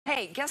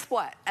Hey, guess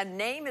what? A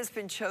name has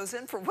been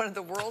chosen for one of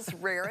the world's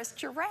rarest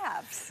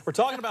giraffes. We're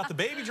talking about the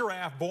baby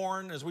giraffe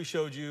born, as we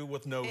showed you,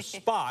 with no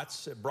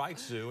spots at Bright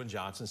Zoo in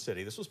Johnson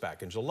City. This was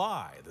back in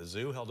July. The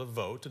zoo held a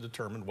vote to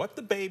determine what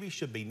the baby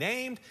should be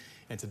named,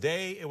 and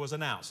today it was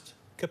announced.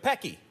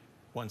 Kipekee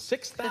won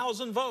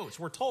 6,000 votes.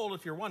 We're told,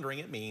 if you're wondering,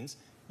 it means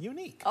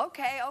unique.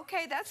 Okay,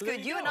 that's So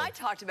good. You go. and I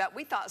talked about,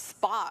 we thought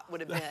Spot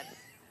would have been.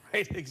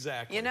 Right,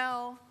 exactly. You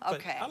know,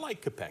 okay. But I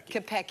like Kipekee.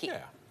 Kipekee. Yeah.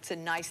 It's a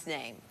nice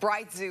name.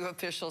 Bright Zoo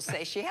officials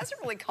say she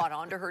hasn't really caught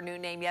on to her new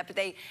name yet, but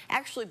they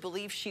actually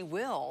believe she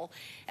will.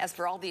 As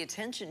for all the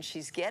attention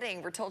she's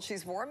getting, we're told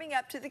she's warming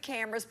up to the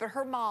cameras, but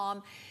her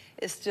mom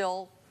is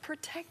still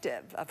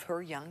protective of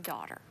her young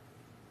daughter.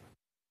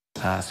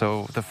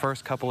 So the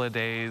first couple of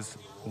days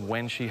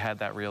when she had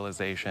that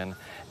realization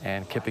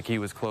and Kipekee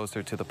was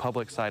closer to the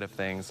public side of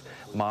things,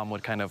 Mom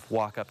would kind of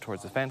walk up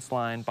towards the fence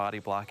line, body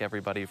block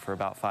everybody for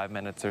about 5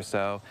 minutes or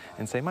so,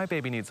 and say, "My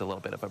baby needs a little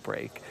bit of a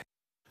break."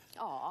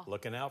 Aww.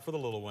 Looking out for the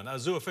little one.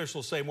 Zoo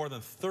officials say more than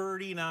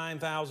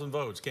 39,000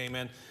 votes came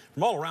in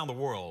from all around the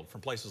world,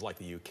 from places like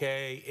the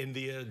UK,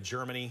 India,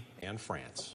 Germany, and France.